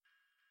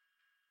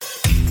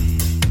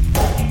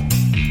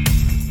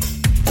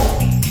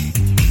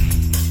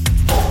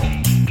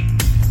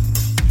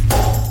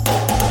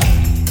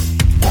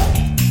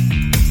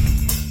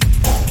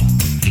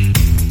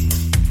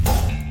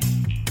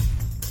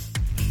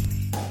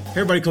Hey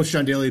everybody, Coach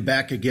John Daly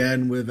back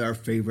again with our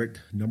favorite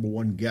number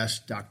one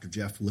guest, Dr.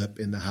 Jeff Lipp,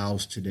 in the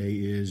house. Today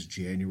is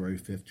January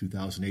 5th,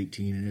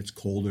 2018, and it's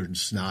colder than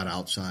snot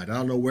outside. I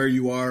don't know where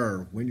you are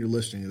or when you're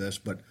listening to this,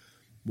 but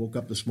woke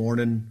up this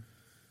morning,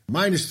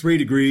 minus 3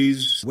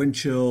 degrees, wind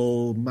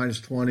chill, minus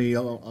 20,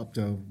 up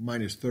to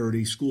minus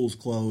 30, school's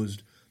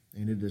closed,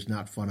 and it is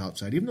not fun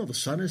outside. Even though the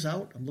sun is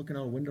out, I'm looking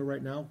out a window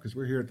right now because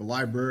we're here at the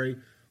library,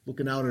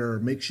 looking out at our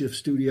makeshift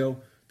studio.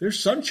 There's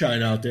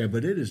sunshine out there,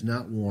 but it is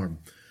not warm.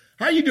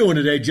 How you doing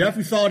today, Jeff?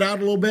 You thawed out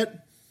a little bit?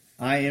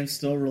 I am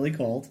still really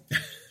cold.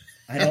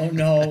 I don't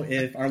know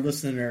if our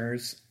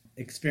listeners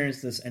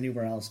experience this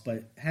anywhere else,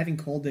 but having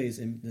cold days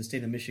in the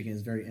state of Michigan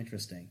is very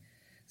interesting.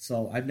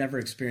 So I've never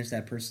experienced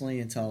that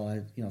personally until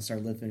I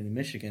started living in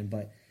Michigan,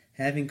 but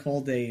having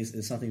cold days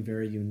is something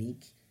very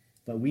unique.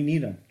 But we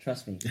need them,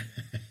 trust me.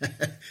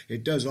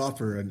 It does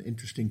offer an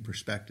interesting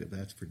perspective,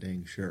 that's for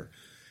dang sure.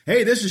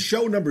 Hey, this is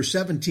show number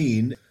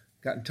 17.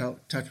 Got in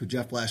touch with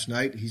Jeff last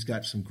night. He's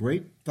got some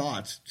great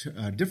thoughts,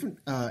 different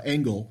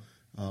angle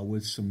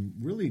with some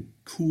really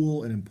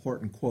cool and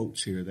important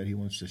quotes here that he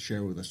wants to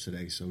share with us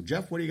today. So,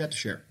 Jeff, what do you got to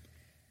share?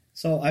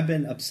 So I've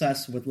been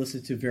obsessed with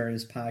listening to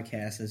various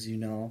podcasts, as you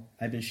know.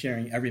 I've been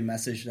sharing every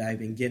message that I've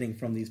been getting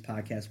from these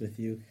podcasts with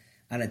you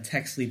on a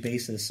textly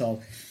basis.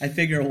 So I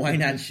figure why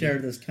not share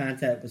this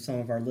content with some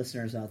of our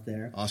listeners out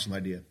there. Awesome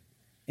idea.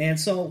 And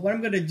so what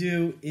I'm going to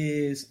do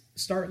is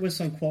start with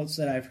some quotes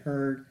that I've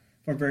heard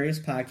from various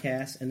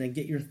podcasts, and then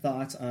get your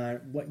thoughts on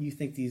what you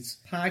think these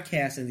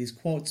podcasts and these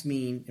quotes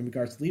mean in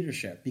regards to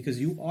leadership, because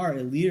you are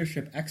a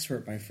leadership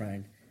expert, my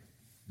friend.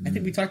 I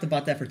think we talked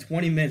about that for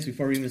 20 minutes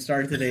before we even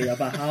started today,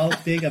 about how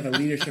big of a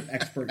leadership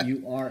expert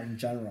you are in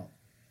general.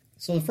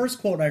 So the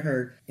first quote I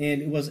heard,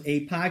 and it was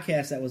a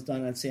podcast that was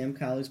done on Sam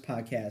Colley's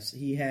podcast.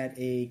 He had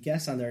a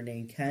guest on there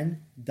named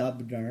Ken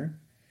Dubner,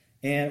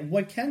 and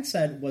what Ken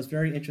said was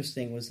very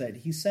interesting, was that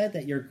he said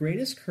that your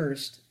greatest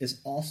curse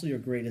is also your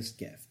greatest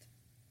gift.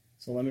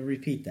 So let me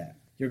repeat that.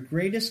 Your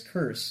greatest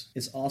curse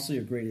is also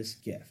your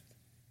greatest gift.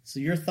 So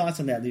your thoughts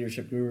on that,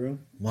 Leadership Guru?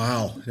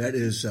 Wow, that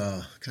is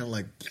kind of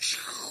like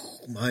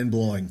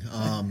mind-blowing.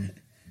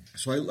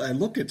 So I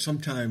look at,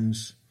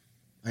 sometimes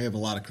I have a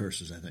lot of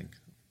curses, I think.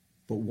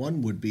 But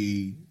one would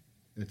be,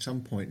 at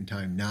some point in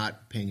time,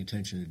 not paying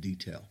attention to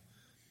detail.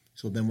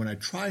 So then when I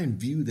try and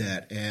view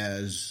that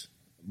as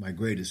my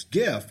greatest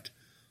gift,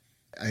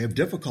 I have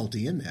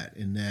difficulty in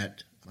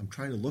that I'm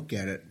trying to look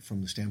at it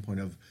from the standpoint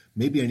of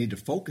maybe I need to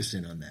focus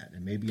in on that,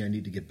 and maybe I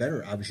need to get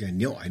better. Obviously, I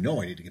know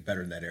I need to get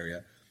better in that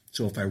area.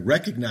 So if I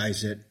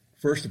recognize it,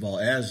 first of all,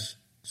 as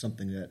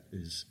something that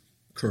is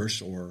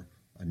curse or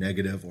a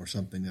negative or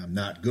something I'm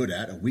not good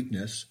at, a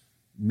weakness,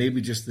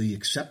 maybe just the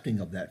accepting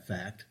of that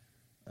fact,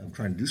 I'm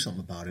trying to do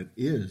something about it,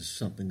 is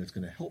something that's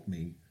going to help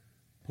me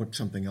put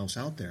something else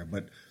out there.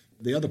 But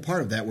the other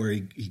part of that, where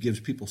he gives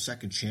people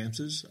second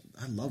chances,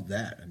 I love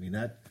that. I mean,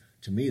 that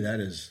to me,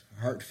 that is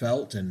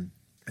heartfelt, and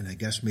I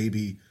guess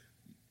maybe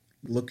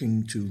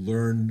looking to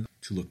learn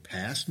to look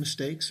past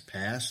mistakes,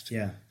 past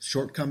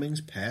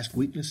shortcomings, past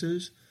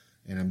weaknesses.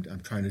 And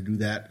I'm trying to do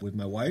that with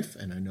my wife,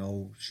 and I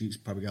know she's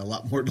probably got a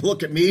lot more to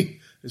look at me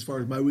as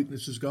far as my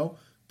weaknesses go,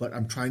 but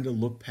I'm trying to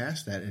look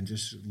past that and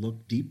just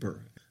look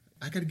deeper.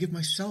 I got to give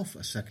myself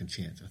a second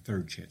chance, a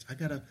third chance. I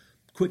got to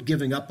quit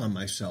giving up on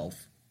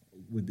myself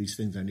with these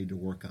things I need to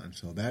work on.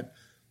 So that,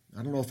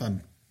 I don't know if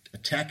I'm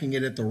attacking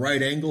it at the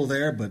right angle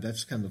there, but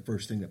that's kind of the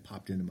first thing that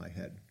popped into my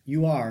head.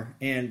 You are,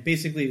 and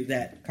basically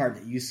that part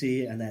that you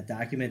see on that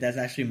document, that's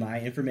actually my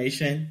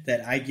information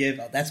that I give.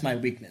 That's my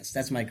weakness.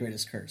 That's my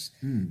greatest curse,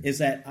 is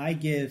that I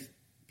give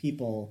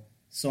people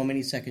so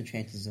many second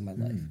chances in my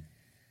life.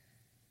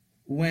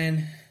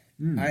 When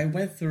I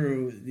went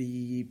through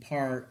the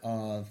part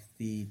of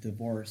the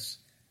divorce,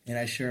 and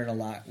I shared a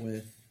lot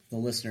with the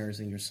listeners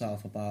and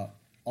yourself about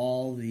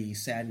all the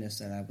sadness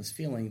that I was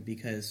feeling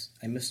because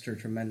I missed her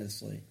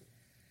tremendously.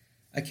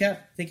 I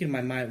kept thinking in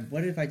my mind,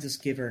 what if I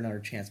just give her another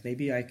chance?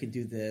 Maybe I could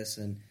do this,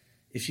 and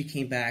if she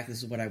came back,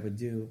 this is what I would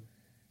do.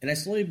 And I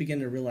slowly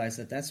began to realize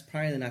that that's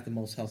probably not the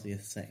most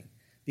healthiest thing,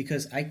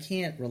 because I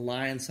can't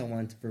rely on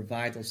someone to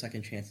provide those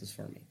second chances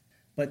for me.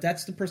 But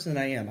that's the person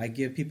that I am. I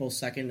give people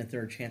second and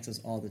third chances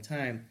all the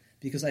time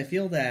because I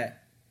feel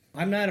that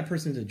I'm not a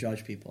person to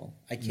judge people.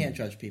 I can't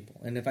judge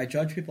people. And if I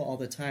judge people all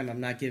the time, I'm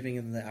not giving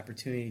them the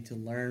opportunity to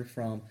learn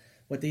from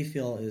what they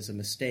feel is a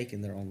mistake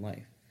in their own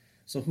life.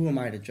 So who am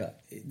I to judge?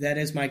 That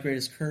is my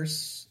greatest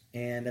curse,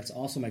 and that's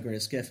also my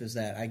greatest gift, is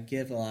that I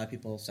give a lot of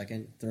people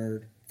second,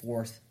 third,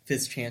 fourth,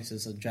 fifth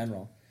chances in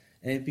general.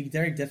 And it'd be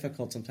very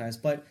difficult sometimes,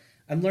 but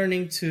I'm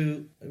learning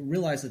to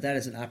realize that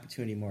is an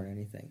opportunity more than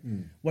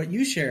anything. What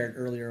you shared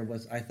earlier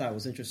I thought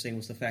was interesting,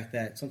 was the fact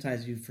that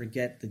sometimes you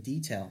forget the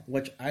detail,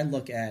 which I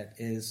look at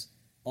is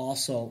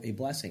also a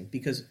blessing.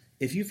 Because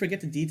if you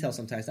forget the detail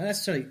sometimes, not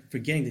necessarily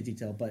forgetting the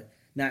detail, but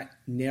not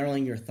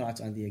narrowing your thoughts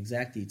on the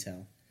exact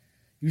detail,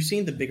 you're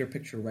seeing the bigger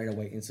picture right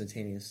away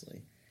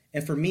instantaneously.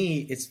 And for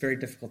me, it's very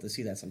difficult to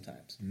see that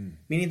sometimes.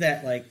 Meaning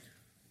that, like,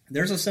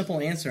 there's a simple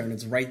answer and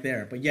it's right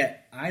there, but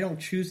yet I don't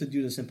choose to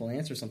do the simple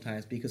answer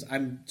sometimes because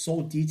I'm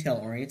so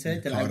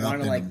detail-oriented that I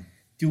want to, like,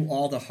 do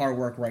all the hard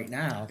work right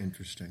now.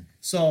 Interesting.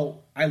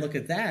 So I look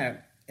at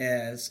that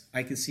as,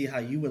 I can see how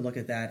you would look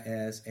at that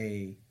as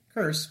a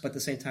curse, but at the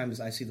same time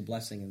as I see the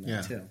blessing in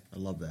that too. I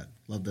love that.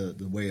 Love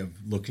the way of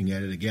looking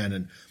at it again.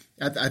 And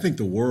I think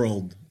the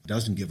world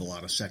doesn't give a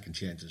lot of second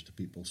chances to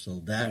people.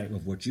 So that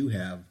of what you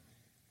have,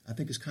 I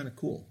think is kind of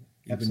cool,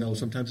 even though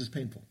sometimes it's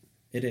painful.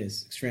 It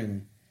is,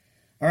 extremely.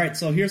 All right,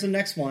 so here's the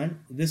next one.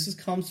 This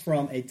comes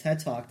from a TED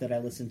Talk that I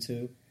listened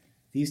to.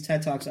 These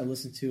TED Talks I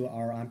listen to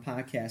are on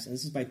podcasts, and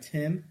this is by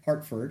Tim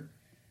Hartford.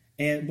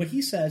 And what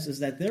he says is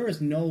that there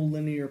is no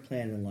linear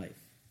plan in life.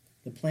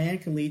 The plan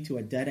can lead to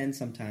a dead end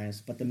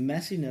sometimes, but the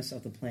messiness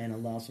of the plan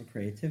allows for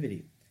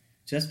creativity.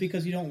 Just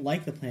because you don't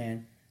like the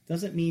plan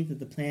doesn't mean that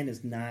the plan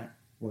is not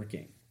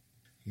working.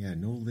 Yeah,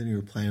 no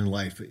linear plan in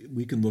life.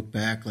 We can look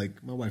back,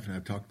 like my wife and I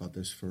have talked about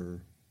this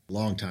for a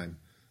long time.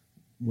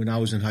 When I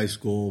was in high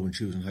school, when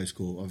she was in high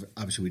school,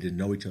 obviously we didn't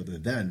know each other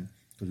then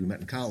because we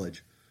met in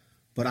college.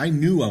 But I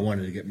knew I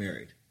wanted to get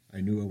married.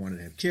 I knew I wanted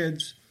to have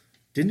kids.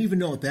 Didn't even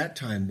know at that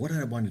time what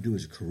I wanted to do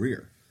as a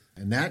career.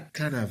 And that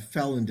kind of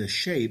fell into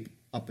shape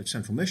up at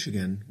Central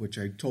Michigan, which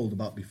I told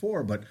about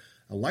before. But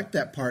I like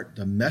that part.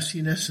 The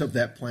messiness of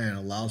that plan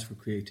allows for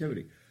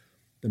creativity.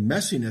 The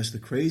messiness, the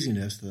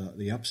craziness,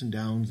 the ups and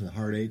downs, the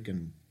heartache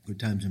and good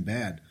times and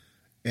bad,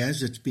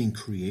 as it's being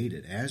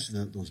created, as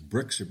those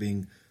bricks are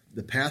being,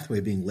 the pathway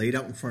being laid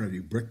out in front of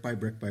you, brick by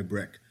brick by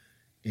brick,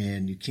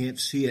 and you can't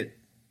see it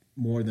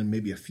more than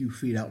maybe a few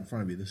feet out in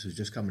front of you. This is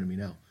just coming to me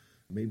now.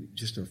 Maybe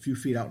just a few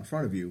feet out in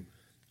front of you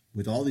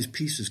with all these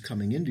pieces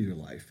coming into your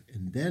life.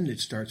 And then it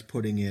starts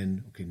putting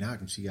in, okay, now I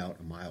can see out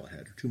a mile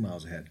ahead or 2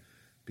 miles ahead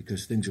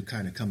because things are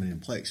kind of coming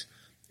in place.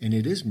 And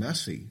it is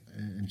messy.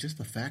 And just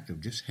the fact of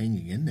just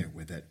hanging in there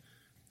with it.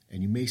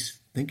 And you may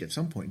think at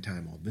some point in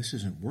time, oh, this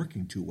isn't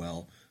working too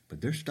well,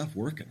 but there's stuff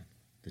working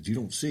that you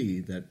don't see,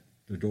 that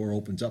the door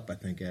opens up, I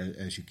think,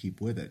 as you keep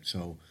with it.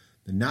 So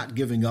the not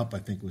giving up, I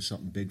think, was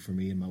something big for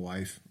me and my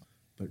wife.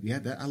 But yeah,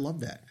 I love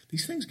that.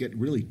 These things get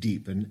really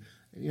deep. And,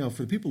 you know,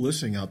 for the people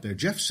listening out there,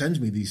 Jeff sends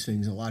me these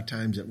things a lot of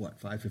times at,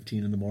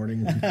 5:15 in the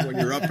morning when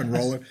you're up and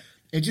rolling.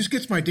 It just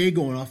gets my day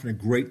going off in a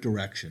great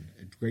direction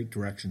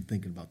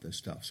thinking about this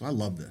stuff. So I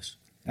love this.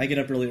 I get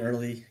up really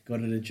early, go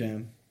to the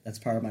gym. That's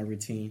part of my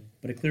routine.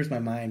 But it clears my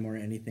mind more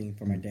than anything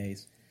for my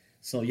days.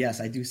 So, yes,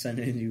 I do send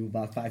it to you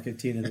about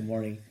 5:15 in the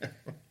morning,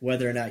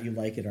 whether or not you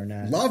like it or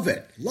not. Love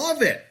it.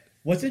 Love it.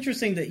 What's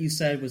interesting that you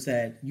said was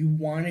that you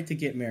wanted to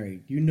get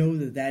married. You know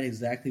that is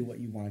exactly what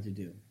you wanted to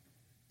do.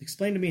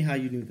 Explain to me how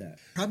you knew that.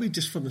 Probably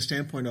just from the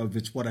standpoint of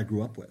it's what I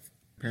grew up with.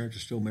 Parents are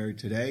still married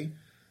today,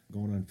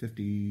 going on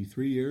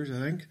 53 years, I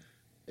think.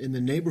 In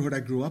the neighborhood I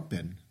grew up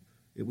in,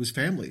 it was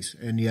families.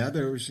 And yeah,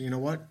 there was, this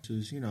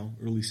is,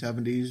 early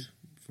 70s,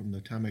 from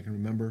the time I can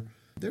remember.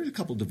 There was a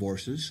couple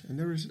divorces, and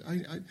there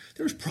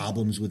was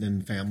problems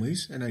within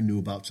families, and I knew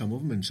about some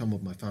of them, and some of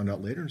them I found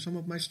out later, and some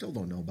of them I still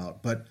don't know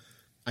about. But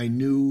I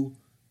knew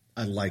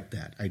I liked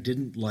that.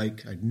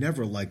 I'd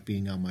never liked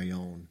being on my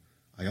own.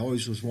 I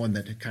always was one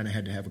that kind of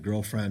had to have a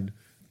girlfriend.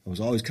 I was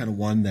always kind of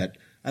one that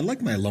I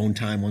liked my alone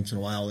time once in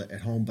a while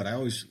at home, but I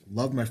always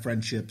loved my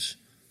friendships,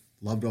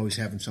 loved always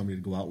having somebody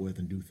to go out with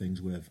and do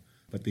things with.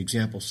 But the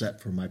example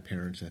set for my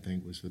parents, I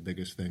think, was the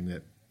biggest thing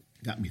that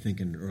got me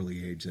thinking at an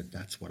early age that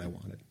that's what I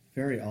wanted.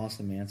 Very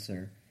awesome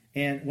answer.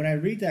 And when I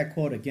read that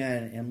quote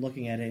again and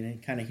looking at it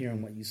and kind of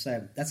hearing what you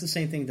said, that's the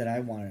same thing that I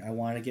wanted. I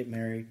want to get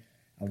married.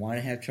 I want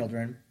to have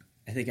children.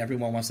 I think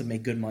everyone wants to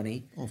make good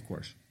money. Oh, of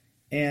course.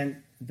 And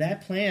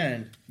that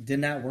plan did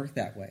not work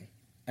that way.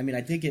 I mean,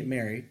 I did get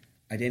married.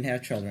 I didn't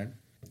have children.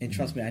 And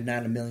trust me, I'm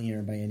not a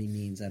millionaire by any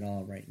means at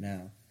all right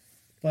now.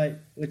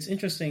 But it's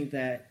interesting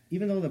that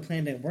even though the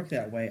plan didn't work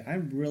that way, I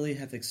really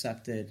have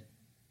accepted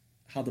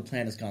how the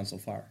plan has gone so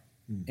far.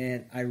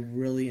 And I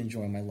really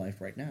enjoy my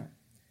life right now.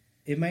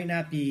 It might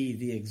not be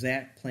the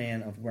exact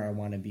plan of where I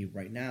want to be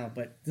right now,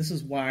 but this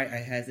is why I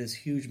had this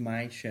huge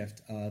mind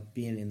shift of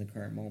being in the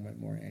current moment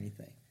more than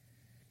anything.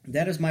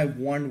 That is my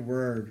one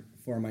word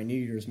for my New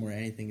Year's more than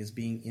anything, is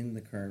being in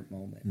the current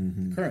moment.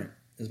 Mm-hmm. Current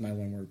is my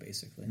one word,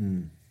 basically.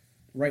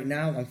 Right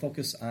now, I'm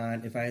focused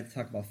on, if I had to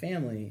talk about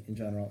family in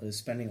general, is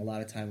spending a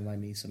lot of time with my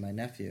niece and my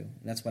nephew.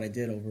 And that's what I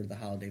did over the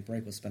holiday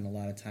break, was spend a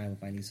lot of time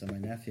with my niece and my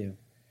nephew.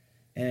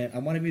 And I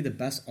want to be the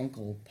best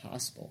uncle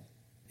possible.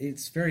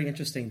 It's very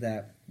interesting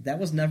that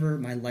was never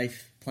my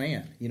life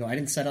plan. I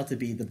didn't set out to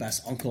be the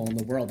best uncle in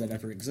the world that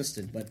ever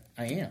existed, but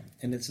I am.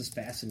 And it's just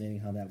fascinating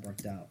how that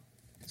worked out.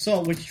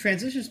 So, which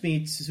transitions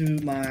me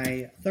to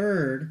my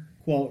third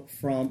quote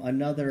from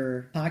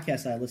another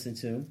podcast I listened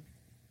to.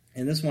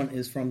 And this one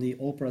is from the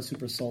Oprah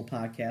Super Soul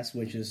podcast,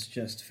 which is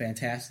just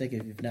fantastic.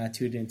 If you've not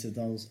tuned into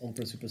those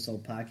Oprah Super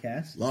Soul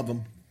podcasts. Love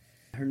them.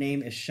 Her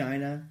name is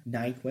Shina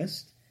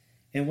Nyquist.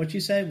 And what she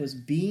said was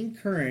being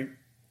current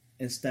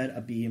instead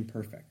of being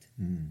perfect.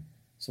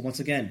 So once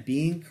again,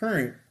 being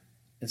current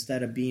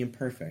instead of being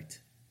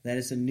perfect. That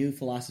is a new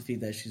philosophy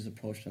that she's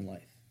approached in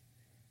life.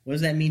 What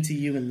does that mean to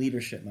you in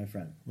leadership, my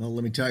friend? Well,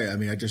 let me tell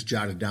you, I just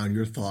jotted down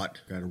your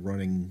thought. Got a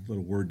running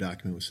little Word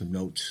document with some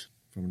notes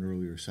from an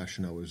earlier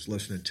session I was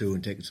listening to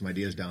and taking some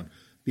ideas down.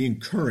 Being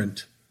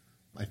current,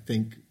 I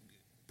think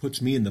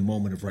puts me in the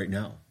moment of right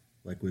now,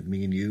 like with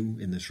me and you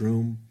in this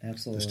room.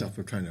 Absolutely. The stuff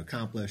we're trying to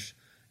accomplish.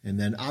 And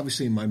then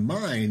obviously in my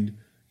mind,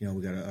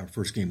 we got our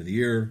first game of the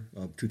year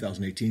of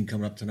 2018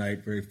 coming up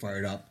tonight, very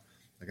fired up.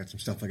 I got some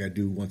stuff I got to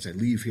do once I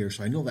leave here,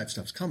 so I know that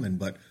stuff's coming,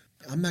 but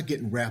I'm not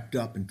getting wrapped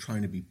up in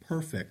trying to be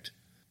perfect.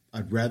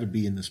 I'd rather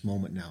be in this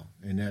moment now.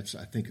 And that's,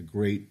 I think, a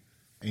great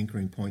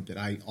anchoring point that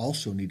I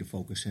also need to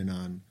focus in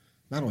on,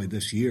 not only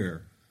this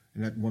year,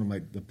 and that one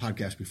of the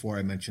podcasts before,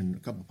 I mentioned a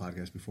couple of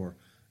podcasts before,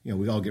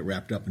 we all get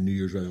wrapped up in New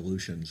Year's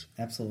resolutions.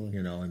 Absolutely.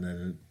 And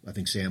then I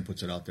think Sam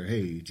puts it out there,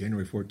 hey,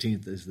 January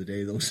 14th is the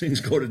day those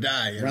things go to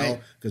die,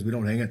 right. Because we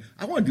don't hang in.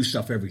 I want to do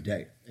stuff every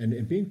day.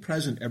 And being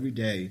present every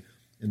day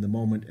in the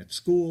moment at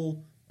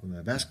school, with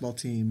my basketball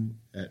team,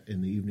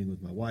 in the evening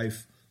with my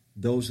wife,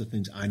 those are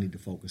things I need to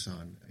focus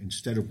on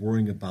instead of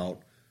worrying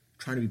about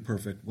trying to be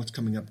perfect. What's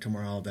coming up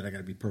tomorrow that I got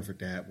to be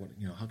perfect at?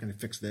 How can I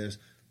fix this?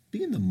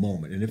 Be in the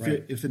moment. And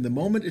if in the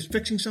moment is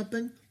fixing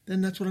something,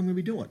 then that's what I'm going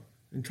to be doing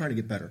and trying to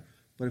get better.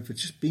 But if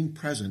it's just being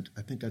present,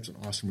 I think that's an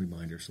awesome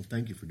reminder. So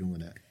thank you for doing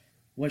that.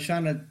 What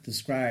Shauna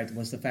described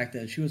was the fact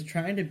that she was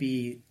trying to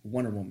be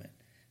Wonder Woman.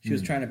 She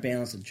was trying to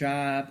balance a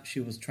job. She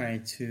was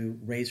trying to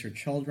raise her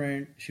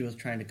children. She was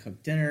trying to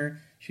cook dinner.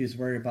 She was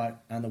worried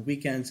about, on the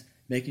weekends,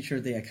 making sure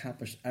they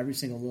accomplished every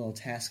single little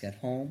task at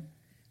home.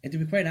 And to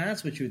be quite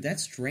honest with you,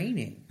 that's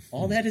draining.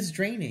 All that is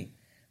draining.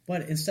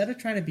 But instead of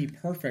trying to be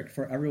perfect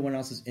for everyone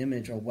else's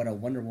image or what a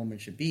Wonder Woman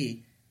should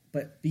be,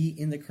 but be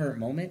in the current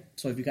moment.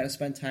 So if you got to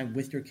spend time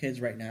with your kids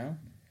right now,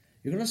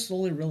 you're going to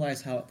slowly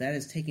realize how that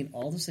is taking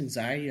all this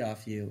anxiety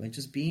off you and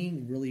just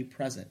being really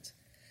present.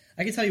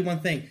 I can tell you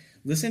one thing.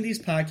 Listening to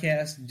these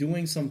podcasts,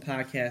 doing some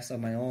podcasts on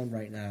my own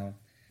right now,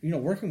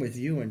 working with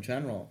you in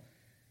general,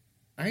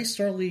 I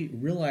slowly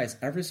realize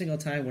every single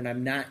time when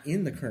I'm not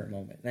in the current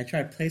moment, and I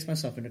try to place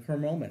myself in the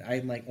current moment,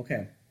 I'm like,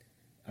 okay,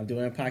 I'm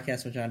doing a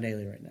podcast with John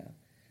Daly right now.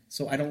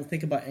 So I don't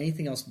think about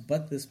anything else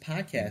but this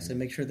podcast and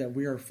make sure that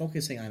we are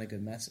focusing on a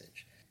good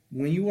message.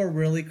 When you are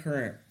really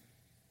current,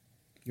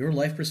 your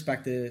life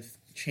perspective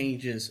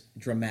changes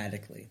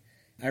dramatically.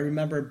 I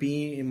remember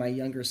being in my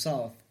younger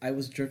self, I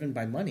was driven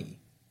by money.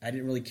 I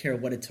didn't really care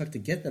what it took to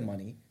get the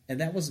money, and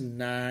that was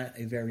not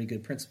a very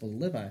good principle to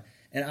live on.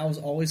 And I was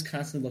always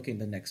constantly looking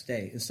the next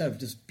day instead of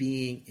just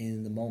being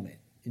in the moment,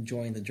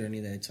 enjoying the journey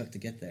that it took to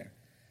get there.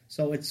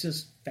 So it's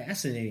just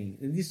fascinating.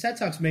 And these TED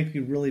Talks make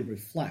you really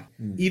reflect,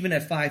 even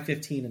at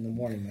 5:15 in the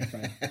morning, my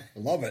friend.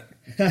 Love it.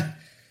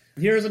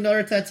 Here's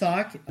another TED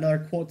Talk,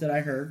 another quote that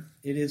I heard.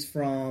 It is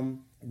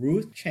from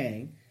Ruth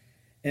Chang.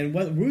 And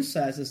what Ruth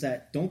says is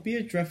that don't be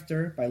a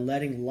drifter by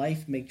letting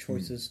life make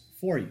choices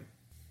for you.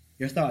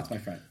 Your thoughts, my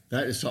friend?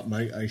 That is something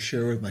I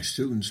share with my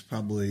students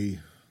probably,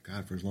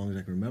 for as long as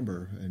I can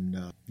remember.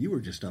 And you were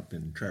just up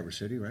in Traverse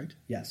City, right?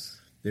 Yes.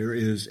 There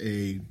is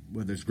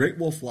whether it's Great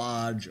Wolf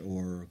Lodge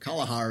or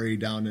Kalahari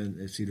down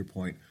at Cedar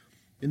Point,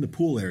 in the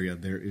pool area,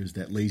 there is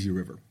that lazy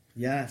river.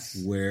 Yes.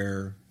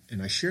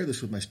 And I share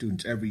this with my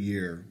students every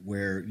year,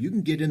 where you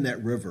can get in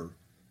that river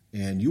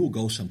and you will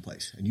go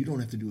someplace and you don't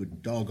have to do a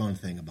doggone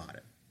thing about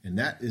it. And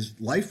that is,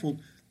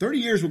 30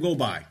 years will go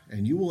by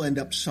and you will end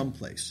up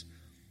someplace.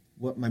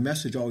 What my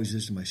message always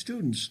is to my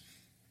students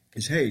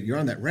is, hey, you're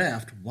on that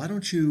raft, why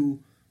don't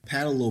you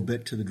paddle a little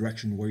bit to the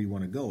direction where you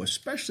want to go,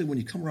 especially when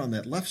you come around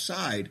that left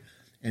side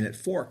and it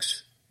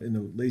forks in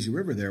the lazy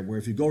river there, where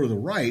if you go to the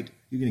right,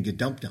 you're going to get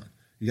dumped on.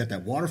 You got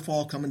that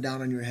waterfall coming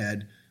down on your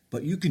head,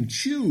 but you can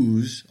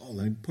choose,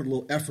 let me put a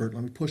little effort,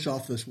 let me push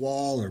off this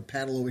wall or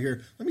paddle over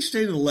here. Let me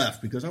stay to the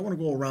left because I want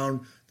to go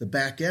around the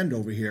back end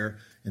over here.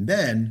 And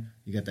then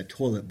you got that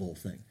toilet bowl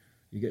thing.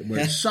 You get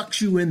where it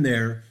sucks you in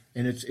there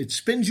and it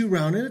spins you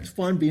around, and it's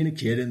fun being a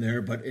kid in there,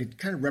 but it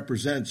kind of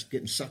represents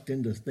getting sucked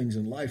into things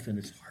in life, and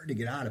it's hard to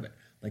get out of it.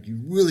 Like, you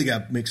really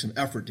got to make some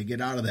effort to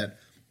get out of that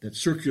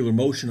circular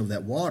motion of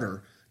that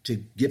water to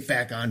get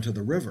back onto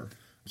the river.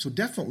 So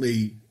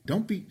definitely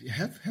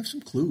have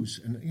some clues.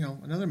 And,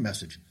 another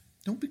message,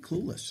 don't be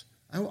clueless.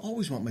 I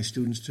always want my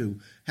students to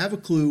have a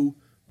clue,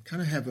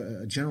 kind of have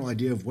a general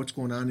idea of what's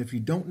going on. If you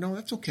don't know,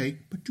 that's okay,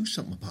 but do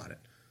something about it.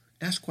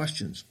 Ask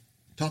questions.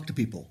 Talk to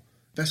people.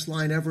 Best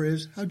line ever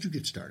is, how'd you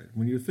get started?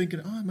 When you're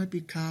thinking, I might be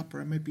a cop or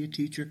I might be a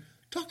teacher,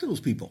 talk to those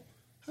people.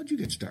 How'd you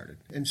get started?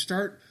 And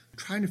start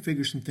trying to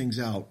figure some things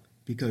out,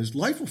 because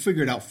life will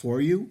figure it out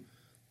for you,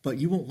 but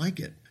you won't like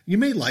it. You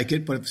may like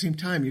it, but at the same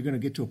time, you're going to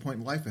get to a point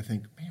in life, I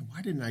think, man,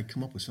 why didn't I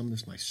come up with some of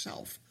this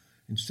myself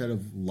instead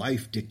of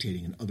life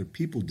dictating and other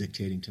people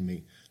dictating to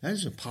me? That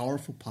is a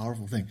powerful,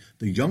 powerful thing.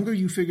 The younger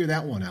you figure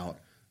that one out,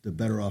 the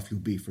better off you'll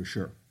be for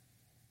sure.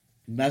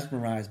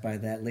 Mesmerized by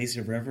that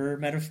lazy river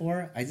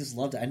metaphor. I just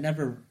loved it. I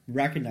never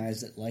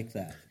recognized it like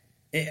that.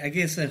 I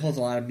guess it holds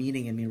a lot of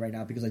meaning in me right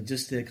now because I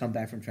just did come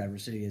back from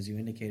Traverse City, as you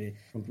indicated,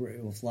 from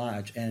Great Wolf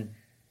Lodge, and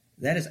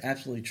that is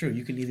absolutely true.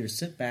 You can either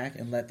sit back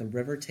and let the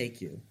river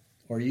take you,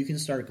 or you can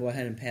go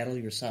ahead and paddle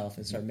yourself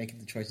and start making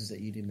the choices that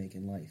you do make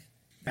in life.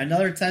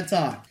 Another TED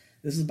Talk.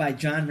 This is by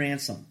John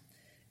Ransom.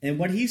 And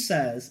what he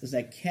says is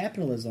that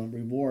capitalism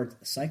rewards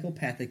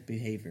psychopathic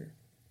behavior.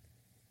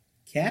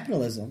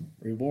 Capitalism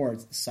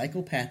rewards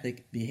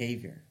psychopathic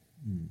behavior.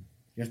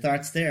 Your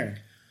thoughts there?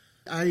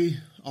 I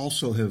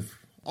also have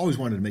always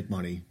wanted to make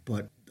money,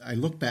 but I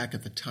look back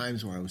at the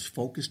times where I was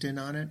focused in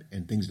on it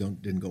and things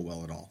didn't go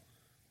well at all.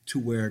 To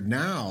where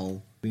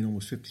now, being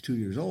almost 52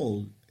 years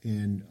old,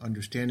 and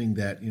understanding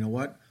that, you know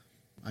what,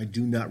 I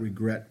do not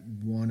regret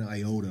one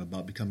iota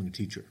about becoming a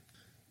teacher.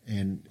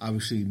 And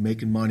obviously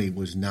making money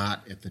was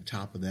not at the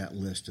top of that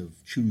list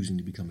of choosing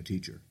to become a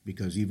teacher.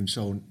 Because even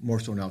so, more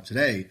so now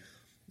today,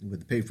 with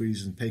the pay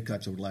freezes and pay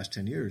cuts over the last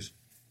 10 years,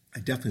 I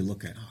definitely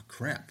look at, oh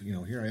crap,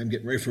 here I am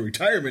getting ready for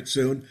retirement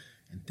soon,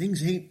 and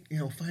things ain't,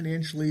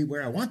 financially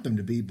where I want them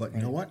to be. But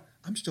you know what?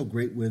 I'm still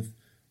great with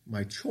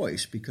my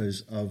choice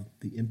because of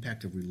the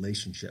impact of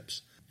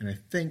relationships. And I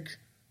think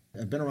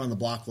I've been around the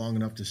block long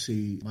enough to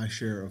see my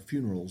share of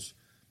funerals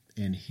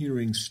and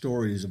hearing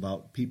stories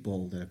about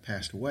people that have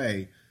passed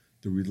away.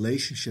 The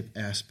relationship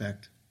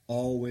aspect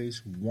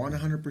always,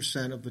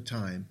 100% of the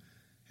time,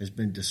 has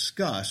been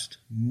discussed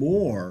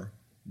more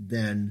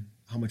than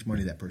how much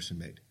money that person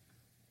made.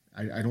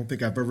 I don't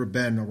think I've ever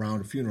been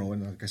around a funeral,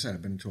 and like I said,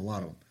 I've been to a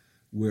lot of them,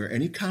 where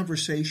any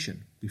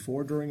conversation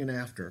before, during, and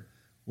after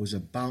was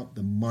about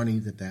the money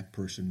that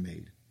person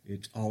made.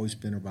 It's always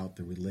been about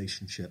the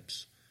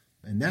relationships.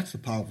 And that's the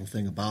powerful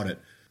thing about it.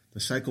 The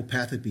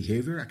psychopathic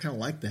behavior, I kind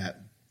of like that.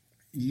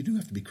 You do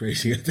have to be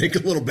crazy, I think, a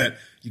little bit.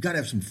 You got to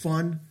have some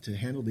fun to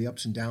handle the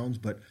ups and downs,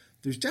 but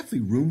there's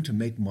definitely room to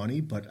make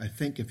money. But I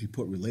think if you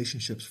put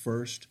relationships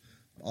first,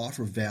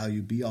 offer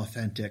value, be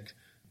authentic,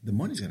 the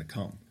money's going to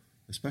come,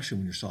 especially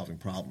when you're solving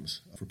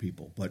problems for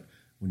people. But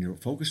when you're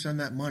focused on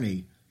that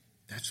money,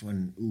 that's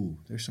when,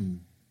 there's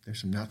some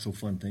not so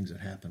fun things that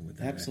happen with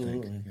that.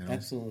 Absolutely, I think,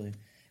 absolutely.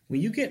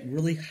 When you get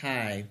really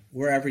high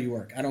wherever you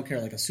work, I don't care,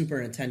 like a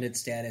superintendent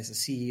status, a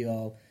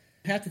CEO,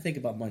 you have to think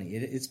about money.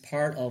 It's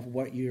part of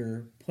what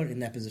you're put in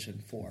that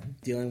position for.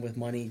 Dealing with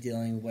money,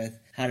 dealing with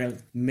how to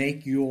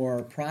make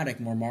your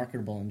product more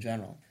marketable in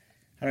general.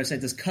 How do I say,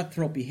 this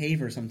cutthroat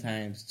behavior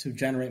sometimes to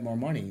generate more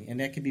money, and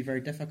that can be very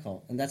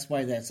difficult. And that's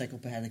why that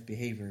psychopathic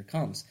behavior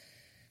comes.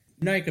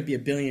 Now you could be a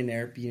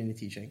billionaire being into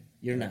teaching.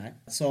 You're not.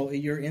 So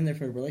you're in there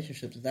for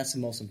relationships. That's the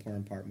most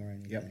important part more than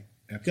anything.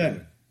 Yep, absolutely.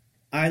 Good.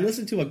 I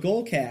listened to a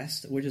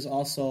Goalcast, which is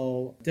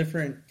also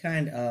different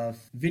kind of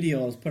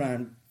videos put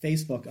on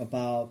Facebook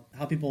about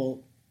how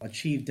people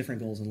achieve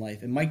different goals in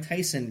life. And Mike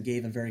Tyson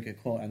gave a very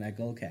good quote on that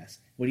Goalcast.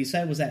 What he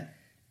said was that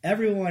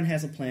everyone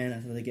has a plan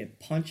until they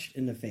get punched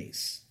in the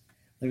face.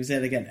 Let me say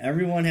it again.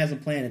 Everyone has a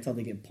plan until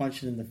they get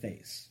punched in the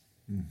face.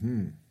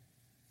 Mm-hmm.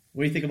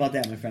 What do you think about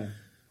that, my friend?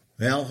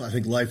 Well, I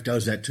think life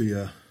does that to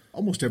you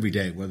almost every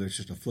day, whether it's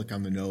just a flick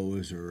on the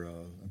nose or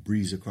a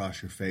breeze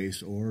across your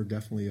face or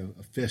definitely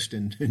a fist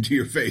into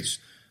your face.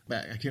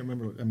 I can't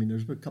remember. I mean,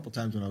 there's been a couple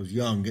times when I was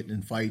young getting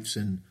in fights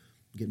and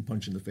getting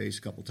punched in the face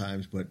a couple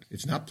times, but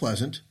it's not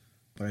pleasant.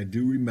 But I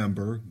do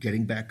remember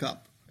getting back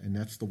up. And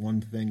that's the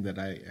one thing that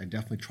I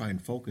definitely try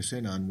and focus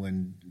in on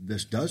when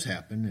this does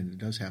happen, and it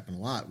does happen a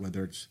lot,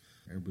 whether it's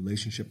a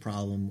relationship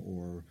problem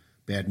or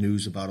bad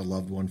news about a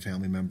loved one,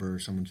 family member,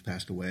 someone's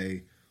passed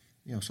away,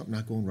 something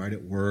not going right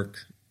at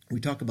work. We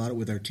talk about it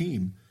with our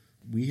team.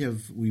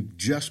 We've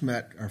just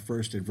met our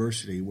first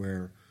adversity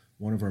where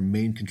one of our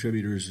main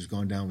contributors has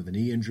gone down with a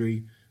knee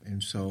injury.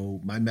 And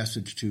so my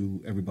message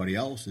to everybody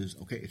else is,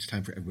 okay, it's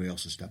time for everybody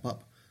else to step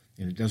up.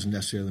 And it doesn't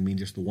necessarily mean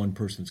just the one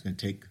person's going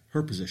to take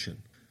her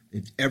position.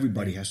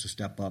 Everybody has to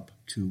step up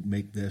to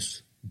make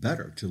this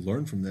better, to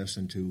learn from this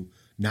and to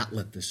not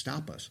let this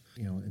stop us.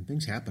 And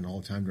things happen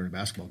all the time during a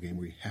basketball game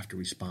where you have to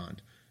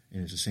respond.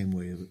 And it's the same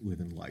way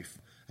within life.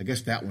 I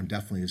guess that one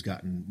definitely has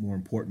gotten more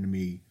important to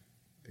me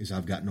as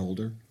I've gotten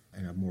older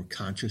and I'm more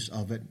conscious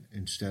of it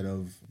instead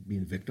of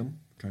being a victim,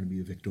 trying to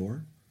be a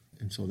victor.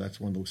 And so that's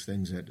one of those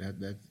things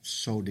that's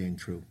so dang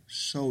true.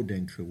 So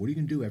dang true. What are you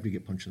going to do after you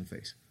get punched in the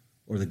face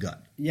or the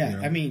gut? Yeah,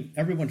 I mean,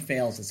 everyone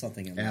fails at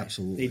something in life.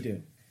 Absolutely. They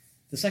do.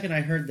 The second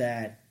I heard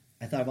that,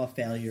 I thought about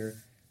failure.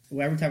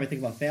 Well, every time I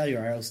think about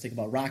failure, I always think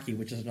about Rocky,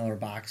 which is another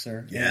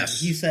boxer.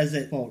 Yes. And he says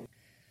that, quote,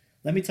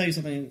 "Let me tell you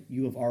something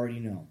you have already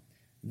known.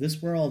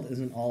 This world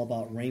isn't all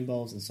about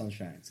rainbows and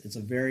sunshines. It's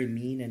a very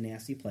mean and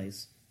nasty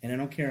place, and I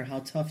don't care how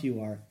tough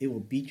you are, it will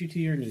beat you to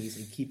your knees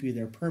and keep you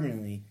there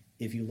permanently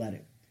if you let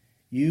it.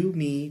 You,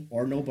 me,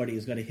 or nobody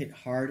is going to hit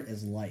hard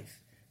as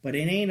life. But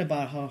it ain't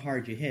about how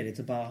hard you hit. It's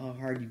about how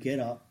hard you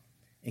get up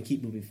and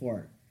keep moving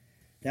forward.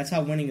 That's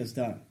how winning is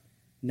done.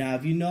 Now,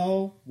 if you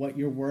know what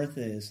your worth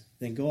is,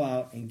 then go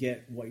out and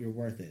get what your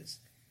worth is.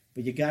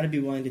 But you got to be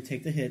willing to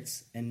take the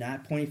hits and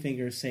not pointing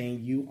fingers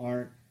saying you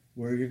aren't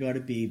where you're going to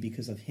be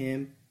because of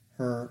him,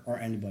 her, or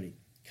anybody.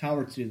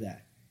 Cowards do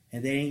that.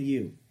 And they ain't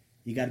you.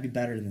 You got to be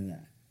better than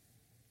that."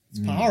 It's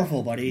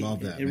powerful, buddy.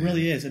 Love that, it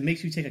really is. It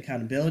makes you take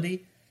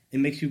accountability. It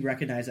makes you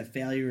recognize that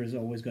failure is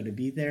always going to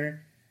be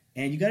there.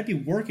 And you got to be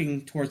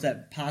working towards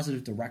that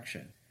positive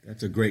direction.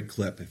 That's a great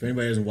clip. If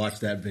anybody hasn't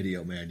watched that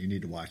video, man, you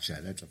need to watch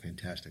that. That's a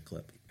fantastic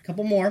clip. A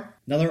couple more.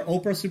 Another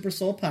Oprah Super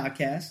Soul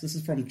podcast. This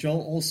is from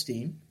Joel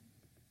Osteen.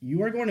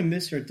 "You are going to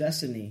miss your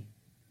destiny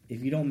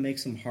if you don't make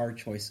some hard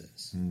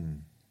choices.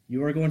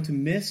 You are going to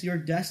miss your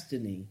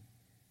destiny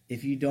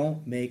if you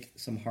don't make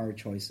some hard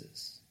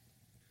choices."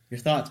 Your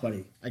thoughts,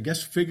 buddy? I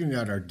guess figuring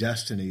out our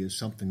destiny is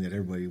something that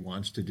everybody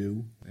wants to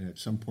do. And at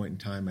some point in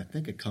time, I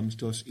think it comes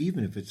to us,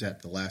 even if it's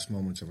at the last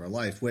moments of our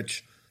life,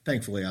 which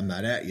thankfully I'm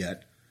not at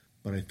yet.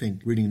 But I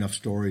think reading enough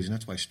stories, and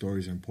that's why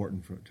stories are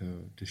important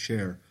to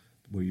share,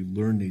 where you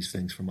learn these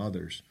things from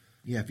others.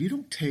 Yeah, if you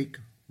don't take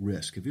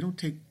risk, if you don't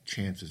take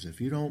chances,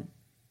 if you don't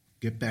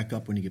get back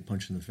up when you get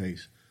punched in the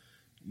face,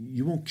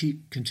 you won't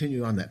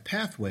continue on that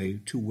pathway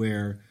to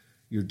where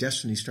your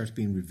destiny starts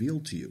being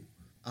revealed to you.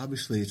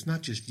 Obviously, it's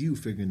not just you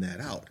figuring that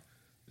out.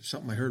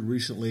 Something I heard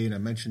recently, and I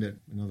mentioned it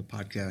in another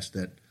podcast,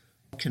 that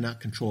we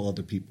cannot control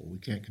other people. We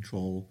can't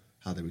control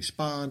how they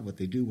respond, what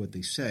they do, what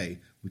they say.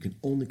 We can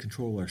only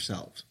control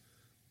ourselves.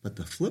 But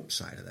the flip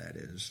side of that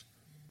is,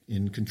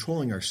 in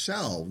controlling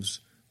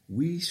ourselves,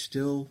 we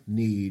still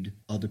need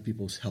other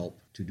people's help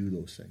to do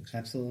those things.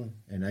 Absolutely.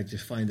 And I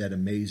just find that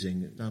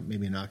amazing. Not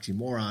maybe an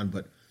oxymoron,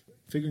 but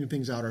figuring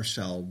things out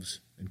ourselves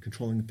and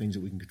controlling the things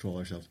that we can control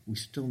ourselves, we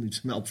still need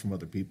some help from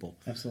other people.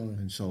 Absolutely.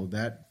 And so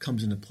that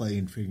comes into play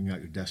in figuring out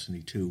your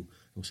destiny too.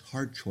 Those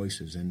hard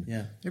choices.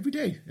 And every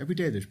day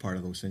there's part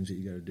of those things that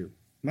you got to do.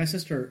 My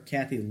sister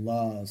Kathy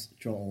loves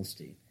Joel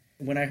Osteen.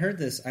 When I heard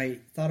this, I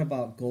thought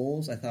about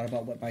goals. I thought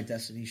about what my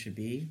destiny should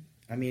be.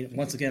 I mean,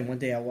 once again, one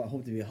day I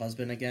hope to be a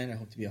husband again. I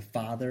hope to be a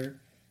father.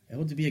 I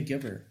hope to be a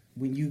giver.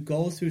 When you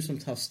go through some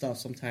tough stuff,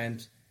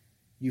 sometimes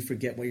you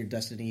forget what your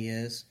destiny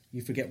is.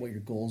 You forget what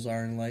your goals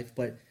are in life.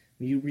 But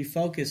when you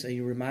refocus and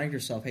you remind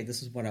yourself, hey,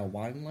 this is what I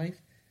want in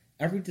life,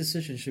 every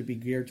decision should be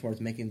geared towards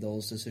making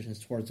those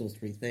decisions towards those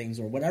three things,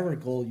 or whatever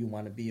goal you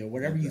want to be, or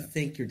whatever you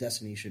think your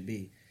destiny should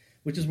be.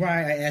 Which is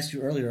why I asked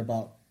you earlier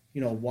about,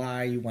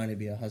 why you want to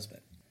be a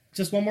husband.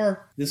 Just one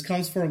more. This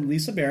comes from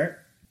Lisa Barrett.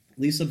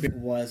 Lisa Barrett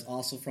was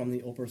also from the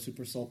Oprah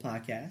Super Soul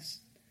podcast.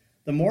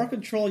 The more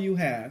control you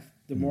have,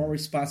 the more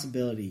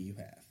responsibility you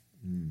have.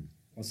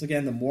 Once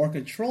again, the more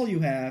control you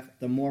have,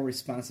 the more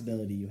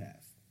responsibility you have.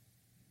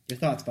 Your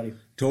thoughts, buddy?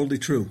 Totally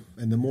true.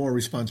 And the more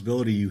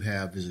responsibility you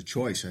have is a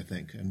choice, I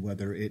think. And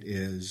whether it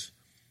is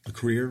a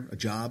career, a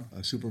job,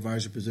 a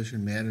supervisor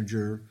position,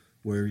 manager,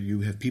 where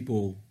you have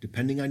people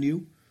depending on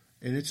you,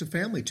 and it's a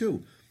family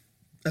too.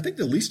 I think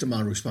the least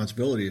amount of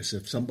responsibility is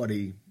if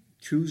somebody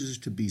chooses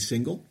to be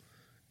single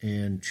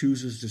and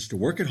chooses just to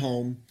work at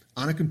home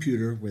on a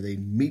computer where they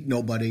meet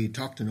nobody,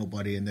 talk to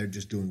nobody, and they're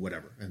just doing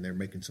whatever, and they're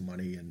making some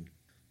money. And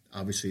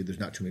obviously there's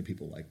not too many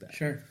people like that.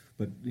 Sure.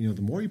 But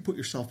the more you put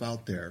yourself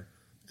out there,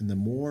 and the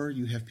more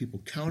you have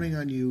people counting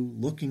on you,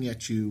 looking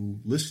at you,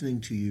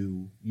 listening to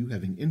you, you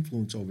having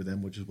influence over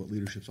them, which is what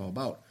leadership's all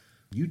about,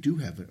 you do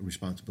have a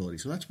responsibility.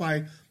 So that's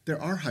why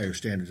there are higher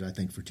standards, I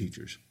think, for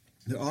teachers.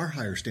 There are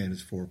higher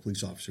standards for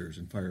police officers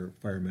and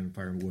firemen and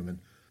firewomen.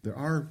 There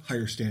are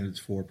higher standards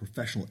for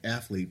professional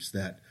athletes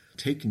that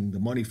taking the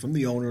money from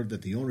the owner,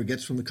 that the owner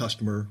gets from the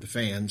customer, the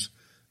fans,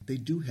 they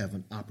do have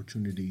an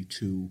opportunity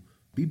to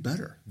be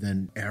better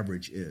than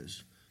average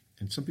is.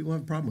 And some people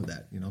have a problem with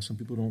that. Some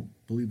people don't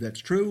believe that's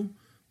true.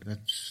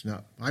 That's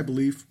not my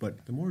belief.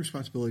 But the more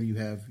responsibility you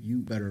have, you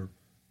better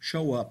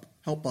show up,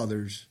 help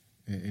others,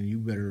 and you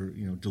better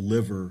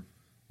deliver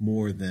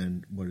more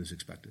than what is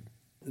expected.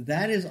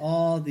 That is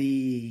all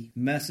the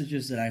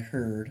messages that I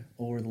heard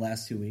over the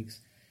last 2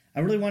 weeks. I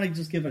really want to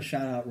just give a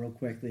shout out real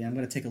quickly. I'm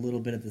going to take a little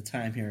bit of the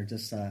time here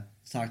just to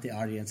talk to the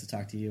audience, to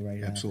talk to you right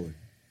now. Absolutely.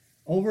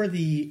 Over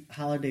the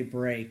holiday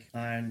break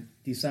on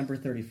December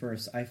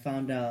 31st, I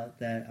found out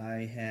that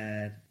I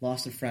had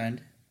lost a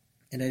friend,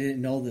 and I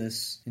didn't know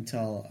this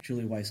until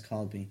Julie Weiss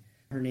called me.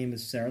 Her name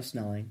is Sarah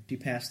Snelling. She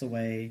passed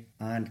away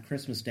on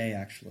Christmas Day,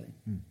 actually.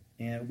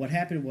 And what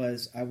happened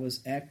was I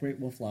was at Great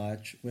Wolf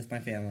Lodge with my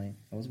family.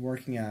 I was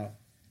working out,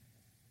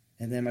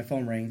 and then my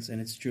phone rings, and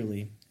it's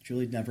Julie.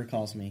 Julie never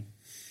calls me.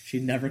 She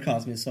never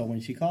calls me, so when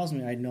she calls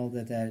me, I know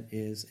that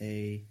is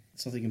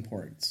something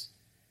important.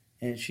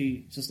 And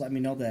she just let me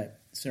know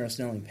that Sarah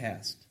Snelling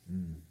passed.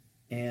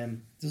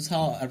 And this is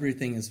how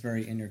everything is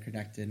very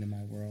interconnected in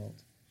my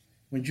world.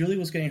 When Julie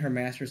was getting her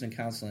master's in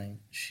counseling,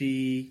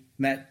 she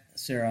met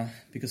Sarah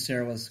because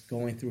Sarah was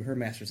going through her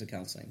master's in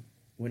counseling.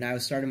 When I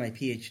was starting my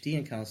PhD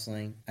in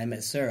counseling, I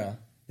met Sarah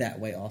that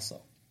way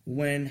also.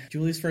 When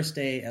Julie's first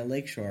day at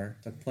Lakeshore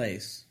took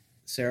place,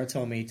 Sarah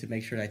told me to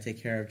make sure that I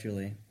take care of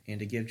Julie and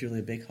to give Julie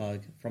a big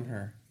hug from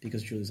her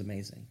because Julie's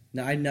amazing.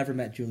 Now, I'd never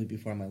met Julie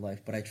before in my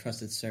life, but I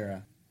trusted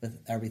Sarah with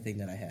everything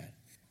that I had.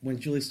 When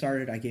Julie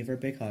started, I gave her a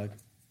big hug,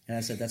 and I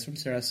said, that's from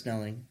Sarah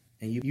Snelling,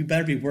 and you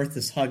better be worth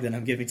this hug that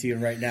I'm giving to you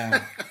right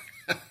now.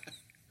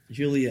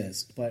 Julie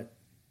is, but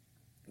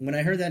when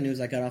I heard that news,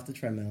 I got off the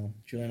treadmill.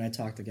 Julie and I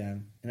talked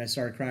again, and I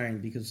started crying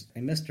because I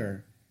missed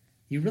her.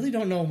 You really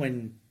don't know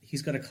when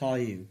he's going to call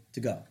you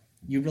to go.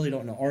 You really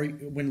don't know. Or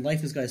when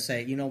life is going to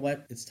say, you know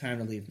what, it's time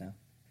to leave now.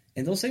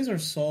 And those things are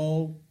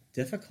so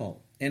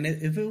difficult. And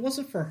if it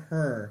wasn't for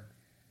her,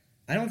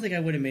 I don't think I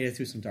would have made it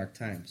through some dark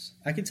times.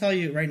 I can tell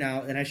you right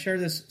now, and I share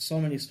this so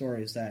many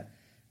stories, that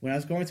when I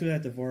was going through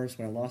that divorce,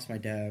 when I lost my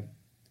dad,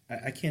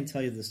 I can't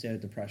tell you the state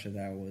of depression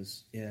that I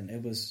was in.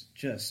 It was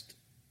just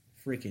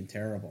freaking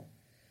terrible.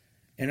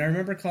 And I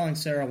remember calling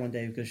Sarah one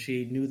day because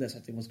she knew that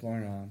something was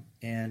going on.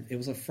 And it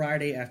was a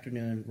Friday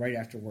afternoon right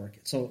after work.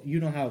 So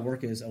you know how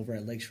work is over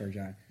at Lakeshore,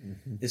 John.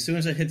 Mm-hmm. As soon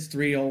as it hits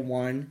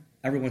 3:01,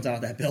 everyone's out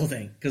of that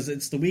building because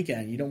it's the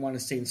weekend. You don't want to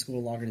stay in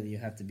school longer than you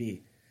have to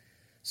be.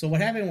 So what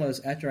happened was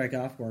after I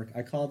got off work,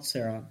 I called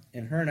Sarah,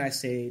 and her and I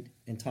stayed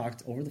and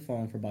talked over the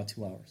phone for about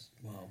 2 hours.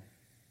 Wow.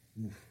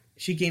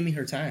 She gave me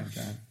her time,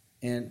 John.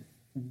 And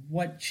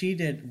what she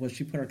did was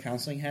she put her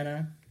counseling hat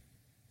on,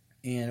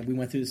 and we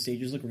went through the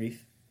stages of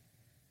grief.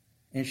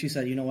 And she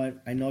said, you know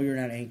what, I know you're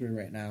not angry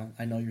right now.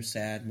 I know you're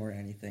sad more than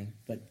anything,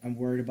 but I'm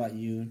worried about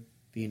you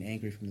being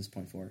angry from this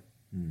point forward.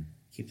 Mm.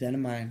 Keep that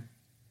in mind.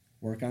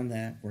 Work on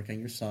that. Work on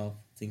yourself.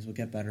 Things will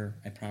get better.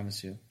 I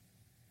promise you.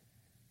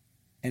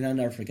 And I'll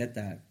never forget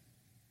that.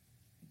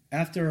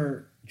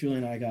 After Julie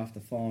and I got off the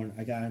phone,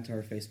 I got into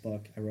her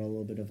Facebook. I wrote a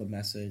little bit of a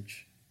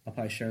message. I'll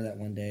probably share that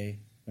one day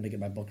when I get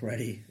my book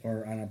ready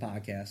or on a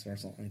podcast or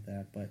something like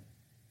that. But,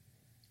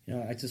 you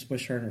know, I just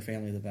wish her and her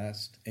family the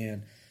best.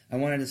 And I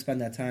wanted to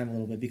spend that time a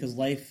little bit because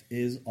life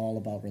is all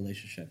about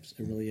relationships.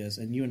 It really is.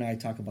 And you and I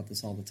talk about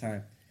this all the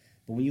time.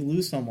 But when you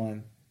lose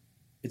someone,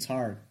 it's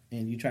hard.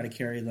 And you try to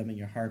carry them in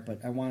your heart.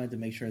 But I wanted to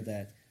make sure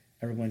that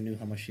everyone knew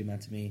how much she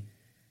meant to me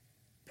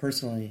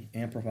personally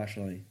and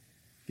professionally.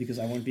 Because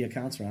I wouldn't be a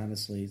counselor,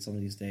 honestly, some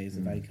of these days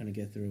if I couldn't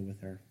get through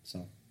with her.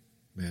 So,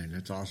 man,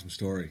 that's an awesome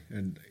story.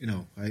 And, you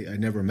know, I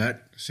never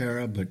met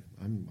Sarah, but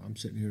I'm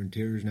sitting here in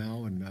tears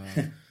now.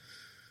 And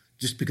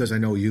just because I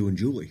know you and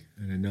Julie,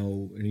 and I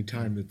know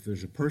anytime if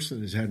there's a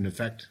person that's had an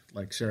effect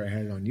like Sarah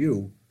had on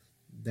you,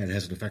 that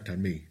has an effect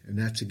on me. And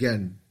that's,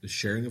 again, the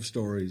sharing of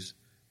stories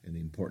and the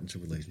importance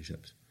of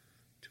relationships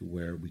to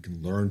where we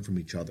can learn from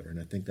each other. And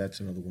I think that's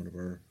another one of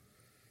our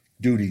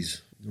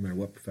duties, no matter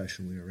what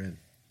profession we are in.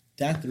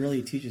 Death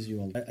really teaches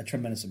you a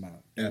tremendous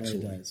amount. It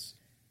Absolutely. really does.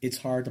 It's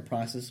hard to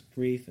process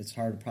grief. It's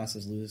hard to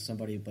process losing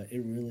somebody, but it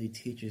really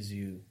teaches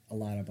you a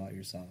lot about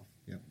yourself.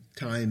 Yeah.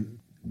 Time,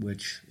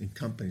 which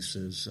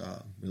encompasses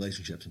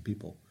relationships and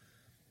people,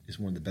 is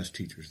one of the best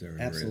teachers there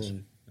ever is.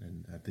 Absolutely.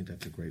 And I think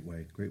that's a great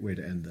way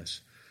to end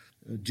this.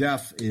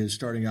 Jeff is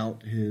starting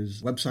out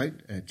his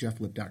website at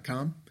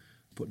jefflip.com,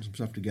 putting some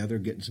stuff together,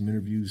 getting some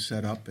interviews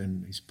set up,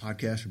 and his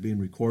podcasts are being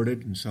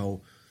recorded. And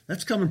so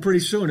that's coming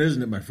pretty soon,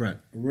 isn't it, my friend?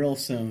 Real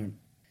soon.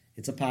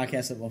 It's a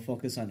podcast that will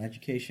focus on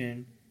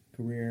education,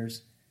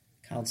 careers,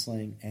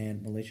 counseling,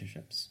 and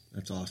relationships.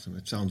 That's awesome.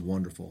 It sounds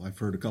wonderful. I've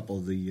heard a couple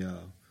of the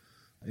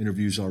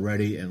interviews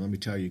already, and let me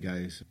tell you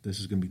guys, this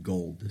is going to be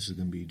gold. This is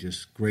going to be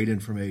just great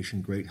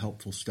information, great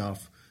helpful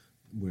stuff,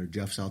 where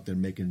Jeff's out there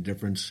making a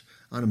difference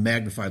on a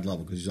magnified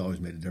level, because he's always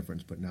made a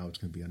difference, but now it's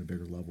going to be on a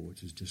bigger level,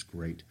 which is just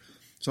great.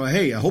 So,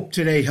 hey, I hope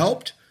today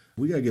helped.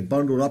 We got to get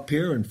bundled up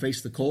here and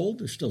face the cold.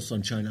 There's still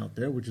sunshine out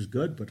there, which is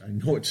good, but I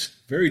know it's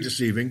very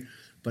deceiving.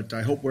 But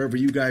I hope wherever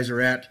you guys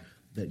are at,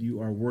 that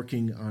you are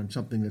working on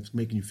something that's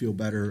making you feel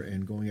better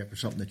and going after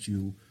something that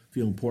you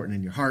feel important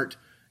in your heart,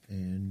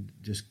 and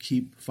just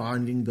keep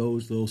finding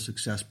those little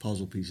success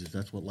puzzle pieces.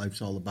 That's what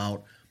life's all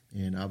about,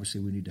 and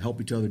obviously we need to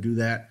help each other do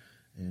that,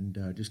 and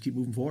just keep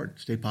moving forward.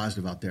 Stay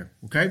positive out there,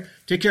 okay?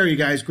 Take care, you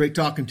guys. Great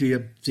talking to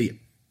you. See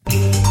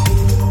you.